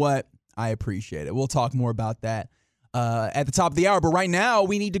you know what? I appreciate it. We'll talk more about that at the top of the hour. But right now,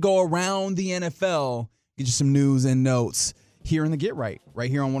 we need to go around the NFL, get you some news and notes here in the Get Right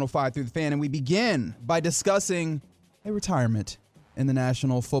here on 105 through the Fan. And we begin by discussing a retirement in the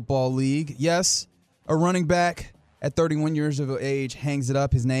National Football League. Yes, a running back at 31 years of age hangs it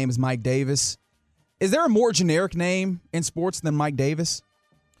up. His name is Mike Davis. Is there a more generic name in sports than Mike Davis?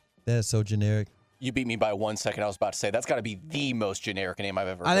 That is so generic. You beat me by 1 second. I was about to say that's got to be the most generic name I've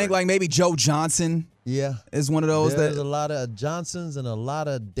ever heard. I think like maybe Joe Johnson. Yeah, is one of those. There's a lot of Johnsons and a lot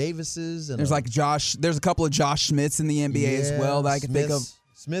of Davises. And there's like Josh. There's a couple of Josh Smiths in the NBA as well that I can think of.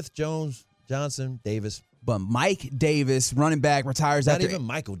 Smith, Jones, Johnson, Davis. But Mike Davis, running back, retires Not after. Not even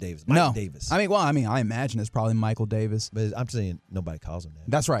Michael Davis. Mike Davis. I imagine it's probably Michael Davis. But I'm saying nobody calls him that.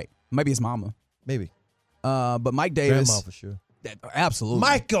 That's right. Maybe his mama. Maybe. But Mike Davis. Grandma for sure. Absolutely.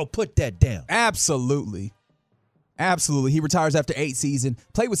 Michael, put that down. Absolutely. He retires after 8 seasons.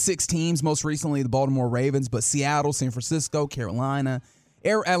 Played with 6 teams, most recently the Baltimore Ravens, but Seattle, San Francisco, Carolina,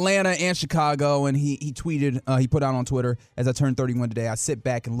 Atlanta, and Chicago. And he tweeted, he put out on Twitter, as I turned 31 today, I sit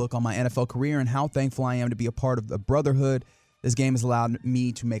back and look on my NFL career and how thankful I am to be a part of the brotherhood. This game has allowed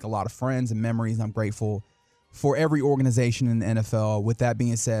me to make a lot of friends and memories. I'm grateful for every organization in the NFL. With that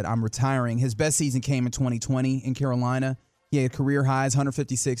being said, I'm retiring. His best season came in 2020 in Carolina. He had career highs,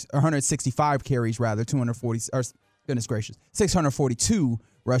 165 carries, 642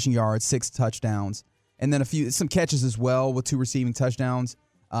 rushing yards, 6 touchdowns, and then some catches as well with 2 receiving touchdowns.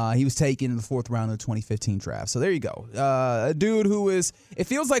 He was taken in the 4th round of the 2015 draft. So there you go. A dude who it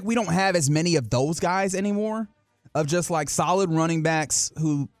feels like we don't have as many of those guys anymore, of just like solid running backs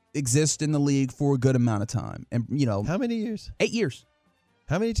who exist in the league for a good amount of time. And, how many years? 8 years.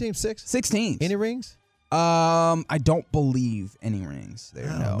 How many teams? 6? 6 teams. Any rings? I don't believe any rings there.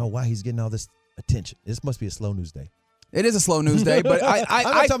 I don't know why he's getting all this attention. This must be a slow news day. It is a slow news day, but I'm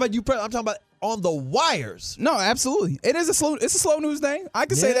not talking about you. I'm talking about on the wires. No, absolutely. It's a slow news day. I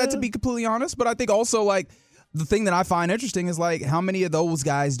can say that, to be completely honest, but I think also like the thing that I find interesting is like how many of those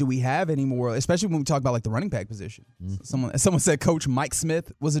guys do we have anymore, especially when we talk about like the running back position. Mm-hmm. Someone said Coach Mike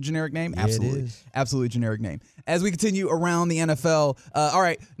Smith was a generic name. Absolutely. It is. Absolutely generic name. As we continue around the NFL, all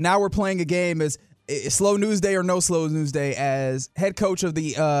right, now we're playing a game as slow news day or no slow news day, as head coach of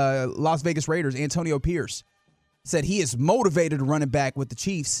the Las Vegas Raiders, Antonio Pierce, said he is motivated to run it back with the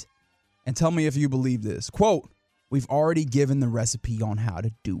Chiefs. And tell me if you believe this. Quote, "We've already given the recipe on how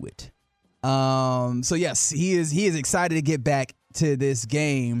to do it." So yes, he is excited to get back to this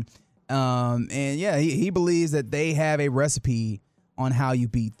game. And yeah, he believes that they have a recipe on how you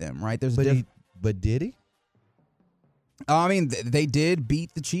beat them, right? But did he? I mean, they did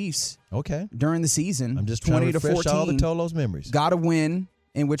beat the Chiefs. Okay. During the season. I'm just trying to refresh all the Tolos memories. Got a win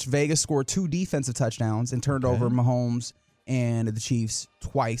in which Vegas scored 2 defensive touchdowns and turned over Mahomes and the Chiefs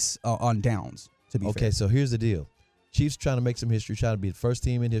twice on downs, to be fair. Okay, so here's the deal. Chiefs trying to make some history, trying to be the first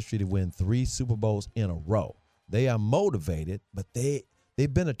team in history to win 3 Super Bowls in a row. They are motivated, but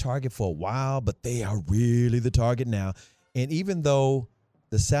they've been a target for a while, but they are really the target now. And even though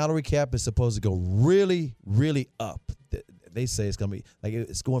the salary cap is supposed to go really, really up, they say it's going to be like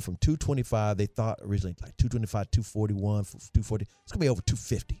it's going from 225. They thought originally like 225, 241, 240. It's going to be over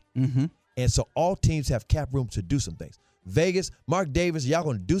 250. Mm-hmm. And so all teams have cap room to do some things. Vegas, Mark Davis, y'all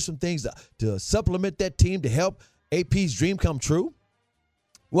going to do some things to supplement that team to help AP's dream come true?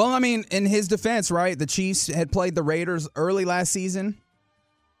 Well, I mean, in his defense, right, the Chiefs had played the Raiders early last season.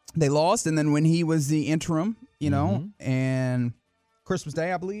 They lost, and then when he was the interim, and Christmas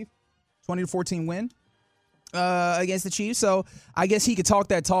Day, I believe, 20-14 win against the Chiefs. So I guess he could talk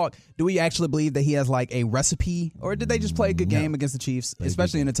that talk. Do we actually believe that he has like a recipe, or did they just play a good game against the Chiefs,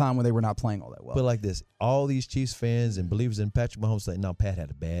 especially in a time when they were not playing all that well? But like this, all these Chiefs fans and believers in Patrick Mahomes say, no, Pat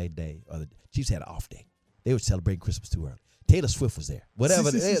had a bad day, or the Chiefs had an off day. They were celebrating Christmas too early. Taylor Swift was there.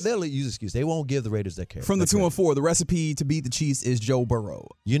 Whatever. They'll use excuse. They won't give the Raiders their credit. From the 2-4, the recipe to beat the Chiefs is Joe Burrow.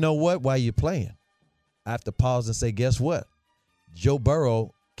 You know what? While you're playing, I have to pause and say, guess what? Joe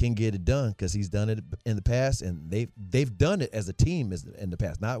Burrow can get it done because he's done it in the past, and they've done it as a team in the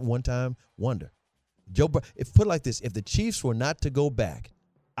past, not one-time wonder. Put it like this, if the Chiefs were not to go back,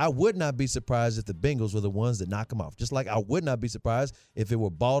 I would not be surprised if the Bengals were the ones that knock them off. Just like I would not be surprised if it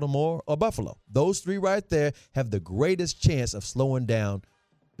were Baltimore or Buffalo. Those three right there have the greatest chance of slowing down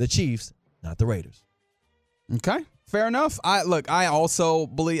the Chiefs, not the Raiders. Okay, fair enough. I also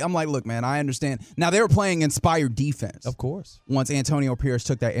believe, I'm like, look, man, I understand. Now, they were playing inspired defense. Of course. Once Antonio Pierce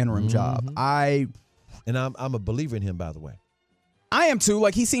took that interim job. And I'm a believer in him, by the way. I am too.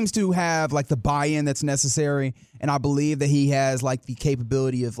 Like, he seems to have like the buy-in that's necessary, and I believe that he has like the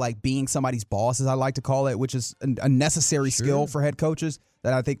capability of like being somebody's boss, as I like to call it, which is a necessary skill for head coaches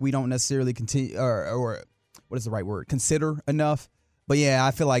that I think we don't necessarily continue or what is the right word? Consider enough. But yeah,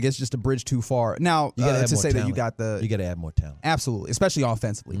 I feel like it's just a bridge too far. Now, you gotta to say talent. that you got to add more talent. Absolutely, especially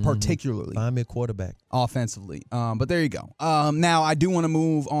offensively, particularly. Find me a quarterback. Offensively. But there you go. Now, I do want to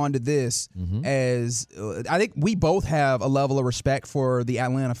move on to this as I think we both have a level of respect for the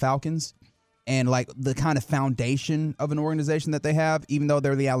Atlanta Falcons and like the kind of foundation of an organization that they have, even though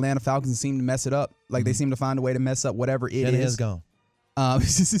they're the Atlanta Falcons and seem to mess it up. Like they seem to find a way to mess up whatever it is. Gone.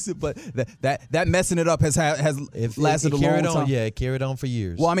 But that messing it up has lasted a long time. Yeah, it carried on for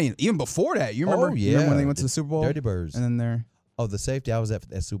years. Well, I mean, even before that, you remember? You remember when they went to the Super Bowl? Dirty Birds. And then they're... Oh, the safety, I was at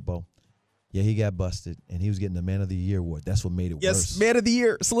that Super Bowl. Yeah, he got busted, and he was getting the Man of the Year award. That's what made it worse. Yes, Man of the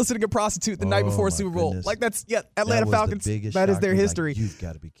Year, soliciting a prostitute the night before Super Bowl. Goodness. Like, that's, Atlanta Falcons, that is their history. Like, you've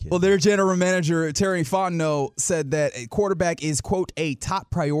got to be kidding. Well, their general manager, Terry Fontenot, said that a quarterback is, quote, a top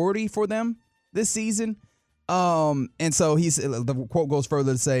priority for them this season. And so the quote goes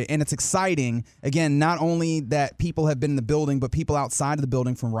further to say, and it's exciting, again, not only that people have been in the building, but people outside of the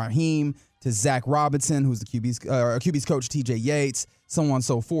building, from Raheem to Zach Robinson, who's the QB's coach, TJ Yates, so on and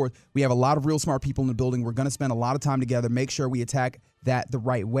so forth. We have a lot of real smart people in the building. We're going to spend a lot of time together, make sure we attack that the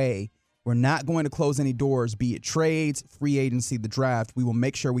right way. We're not going to close any doors, be it trades, free agency, the draft. We will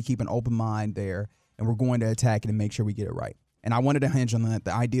make sure we keep an open mind there, and we're going to attack it and make sure we get it right. And I wanted to hinge on that,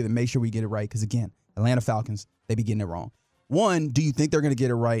 the idea that make sure we get it right, because, again, Atlanta Falcons, they be getting it wrong. One, do you think they're going to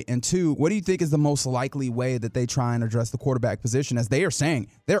get it right? And two, what do you think is the most likely way that they try and address the quarterback position? As they are saying,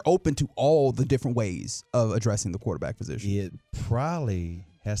 they're open to all the different ways of addressing the quarterback position. It probably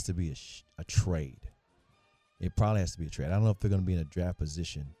has to be a trade. It probably has to be a trade. I don't know if they're going to be in a draft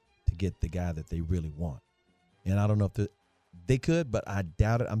position to get the guy that they really want. And I don't know if they could, but I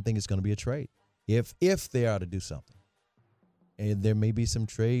doubt it. I'm thinking it's going to be a trade if they are to do something. And there may be some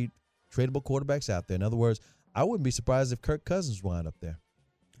tradable quarterbacks out there. In other words, I wouldn't be surprised if Kirk Cousins wound up there.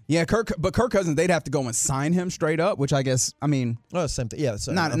 Yeah, Kirk Cousins, they'd have to go and sign him straight up, which I guess, I mean, same thing. Yeah,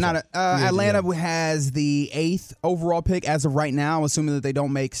 Atlanta has the 8th overall pick as of right now, assuming that they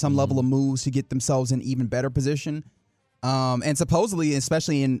don't make some level of moves to get themselves in even better position. And supposedly,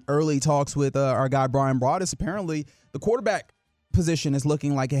 especially in early talks with our guy Brian Broaddus, apparently the quarterback position is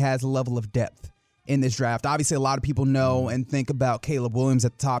looking like it has a level of depth in this draft. Obviously, a lot of people know and think about Caleb Williams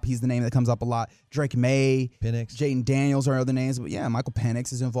at the top. He's the name that comes up a lot. Drake May, Penix, Jaden Daniels are other names. But yeah, Michael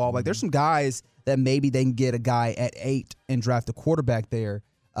Penix is involved. Like, there's some guys that maybe they can get a guy at 8 and draft a quarterback there.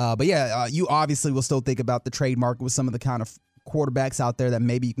 But yeah, you obviously will still think about the trade market with some of the kind of quarterbacks out there that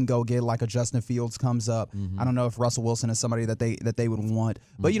maybe you can go get, like a Justin Fields comes up. I don't know if Russell Wilson is somebody that they would want.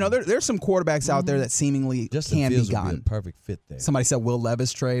 But, you know, there's some quarterbacks out there that seemingly Justin can Fields be gotten. Would be a perfect fit there. Somebody said Will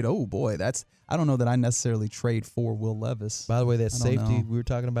Levis trade. Oh, boy, I don't know that I necessarily trade for Will Levis. By the way, that safety we were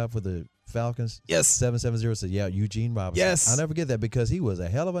talking about for the Falcons. Yes. 770 said, yeah, Eugene Robinson. Yes. I'll never forget that because he was a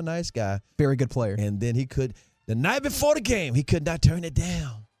hell of a nice guy. Very good player. And then the night before the game, he could not turn it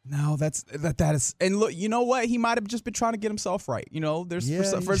down. No, that is, and look, you know what? He might have just been trying to get himself right.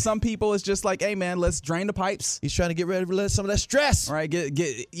 For some people, it's just like, hey man, let's drain the pipes. He's trying to get ready to some of that stress. Right,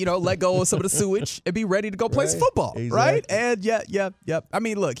 let go of some of the sewage and be ready to go play some football. Exactly. Right, and yep. I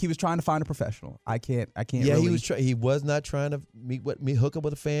mean, look, he was trying to find a professional. I can't. Yeah, really... he was not trying to hook up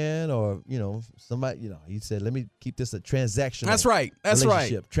with a fan or somebody. He said, let me keep this a transactional. That's right.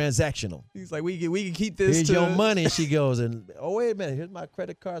 Transactional. He's like, we can keep this. Here's your money. She goes and wait a minute. Here's my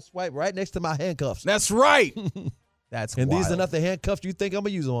credit card swipe right next to my handcuffs. That's right. That's and wild. these are not the handcuffs you think I'm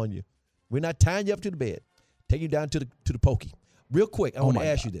gonna use on you. We're not tying you up to the bed. Take you down to the pokey. Real quick, I want to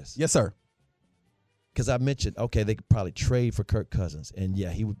ask you this. Yes, sir. Because I mentioned, they could probably trade for Kirk Cousins, and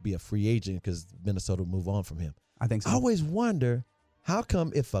he would be a free agent because Minnesota would move on from him. I think so. I always wonder how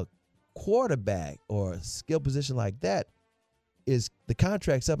come if a quarterback or a skill position like that is the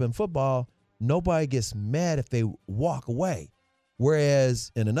contract's up in football, nobody gets mad if they walk away.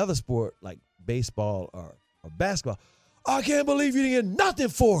 Whereas in another sport like baseball or basketball, I can't believe you didn't get nothing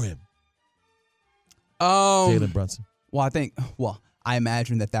for him. Jalen Brunson. I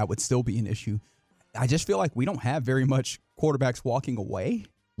imagine that would still be an issue. I just feel like we don't have very much quarterbacks walking away,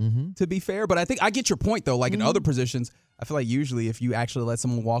 to be fair. But I think I get your point, though. Like in other positions, I feel like usually if you actually let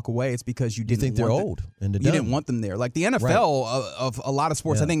someone walk away, it's because you didn't think they're want old and you didn't want them there. Like the NFL of a lot of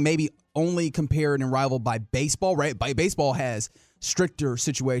sports, I think maybe only compared and rivaled by baseball, right? Baseball has stricter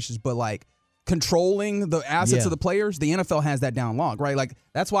situations, but like controlling the assets of the players, the NFL has that down lock, right? Like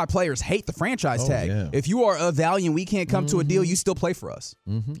that's why players hate the franchise tag. Yeah. If you are of value and we can't come to a deal, you still play for us.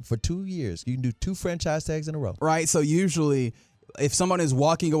 For 2 years. You can do 2 franchise tags in a row. Right. So usually if someone is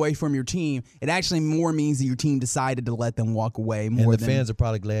walking away from your team, it actually more means that your team decided to let them walk away more and the fans are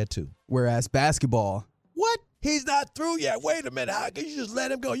probably glad too. Whereas basketball. What? He's not through yet. Wait a minute. How can you just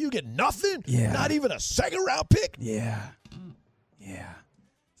let him go? You get nothing? Yeah. Not even a second round pick? Yeah.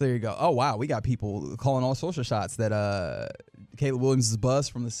 So there you go. Oh, wow. We got people calling all social shots that Caleb Williams is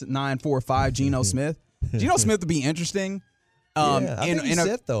bust from the 945 Geno Smith. Geno Smith would be interesting. I think he's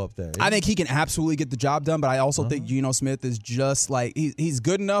set, though, up there. I think he can absolutely get the job done, but I also think Geno Smith is just like he's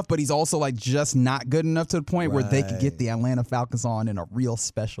good enough, but he's also like just not good enough to the point where they could get the Atlanta Falcons on in a real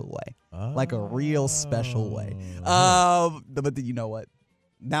special way, like a real special way. But you know what?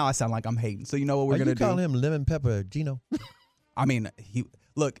 Now I sound like I'm hating. So you know what we're gonna do? You call him Lemon Pepper Geno? I mean,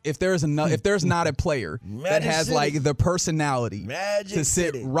 look. If there's not a player that has like the personality to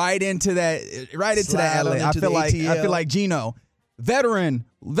sit right into that Atlanta, I feel like Geno, veteran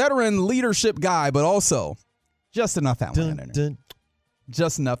leadership guy, but also just enough Atlanta in there.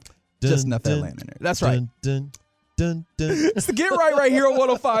 Just enough Atlanta in there. That's right. It's the Get Right here on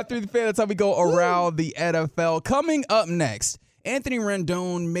 105 through the Fan. That's how we go around the NFL. Coming up next, Anthony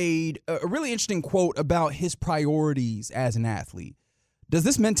Rendon made a really interesting quote about his priorities as an athlete. Does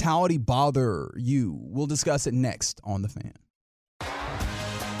this mentality bother you? We'll discuss it next on The Fan.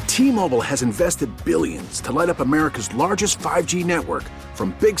 T-Mobile has invested billions to light up America's largest 5G network,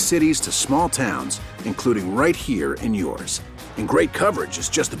 from big cities to small towns, including right here in yours. And great coverage is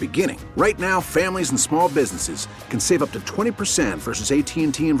just the beginning. Right now, families and small businesses can save up to 20% versus AT&T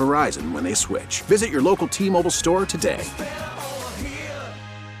and Verizon when they switch. Visit your local T-Mobile store today.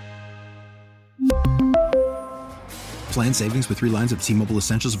 Plan savings with 3 lines of T-Mobile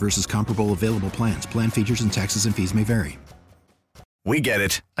Essentials versus comparable available plans. Plan features and taxes and fees may vary. We get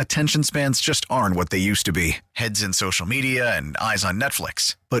it. Attention spans just aren't what they used to be. Heads in social media and eyes on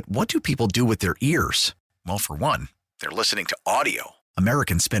Netflix. But what do people do with their ears? Well, for one, they're listening to audio.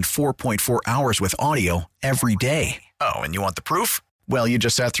 Americans spend 4.4 hours with audio every day. Oh, and you want the proof? Well, you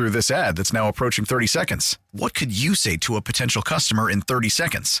just sat through this ad that's now approaching 30 seconds. What could you say to a potential customer in 30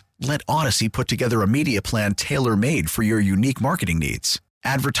 seconds? Let Odyssey put together a media plan tailor-made for your unique marketing needs.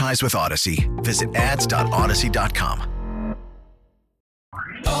 Advertise with Odyssey. Visit ads.odyssey.com.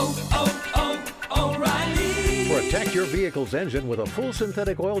 O'Reilly. Protect your vehicle's engine with a full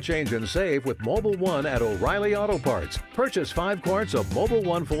synthetic oil change and save with Mobile One at O'Reilly Auto Parts. Purchase 5 quarts of Mobile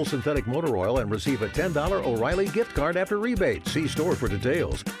One full synthetic motor oil and receive a $10 O'Reilly gift card after rebate. See store for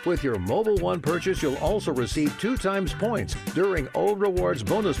details. With your Mobile One purchase, you'll also receive 2 times points during O Rewards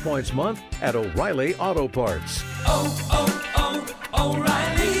Bonus Points Month at O'Reilly Auto Parts.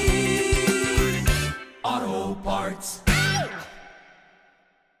 O'Reilly Auto Parts.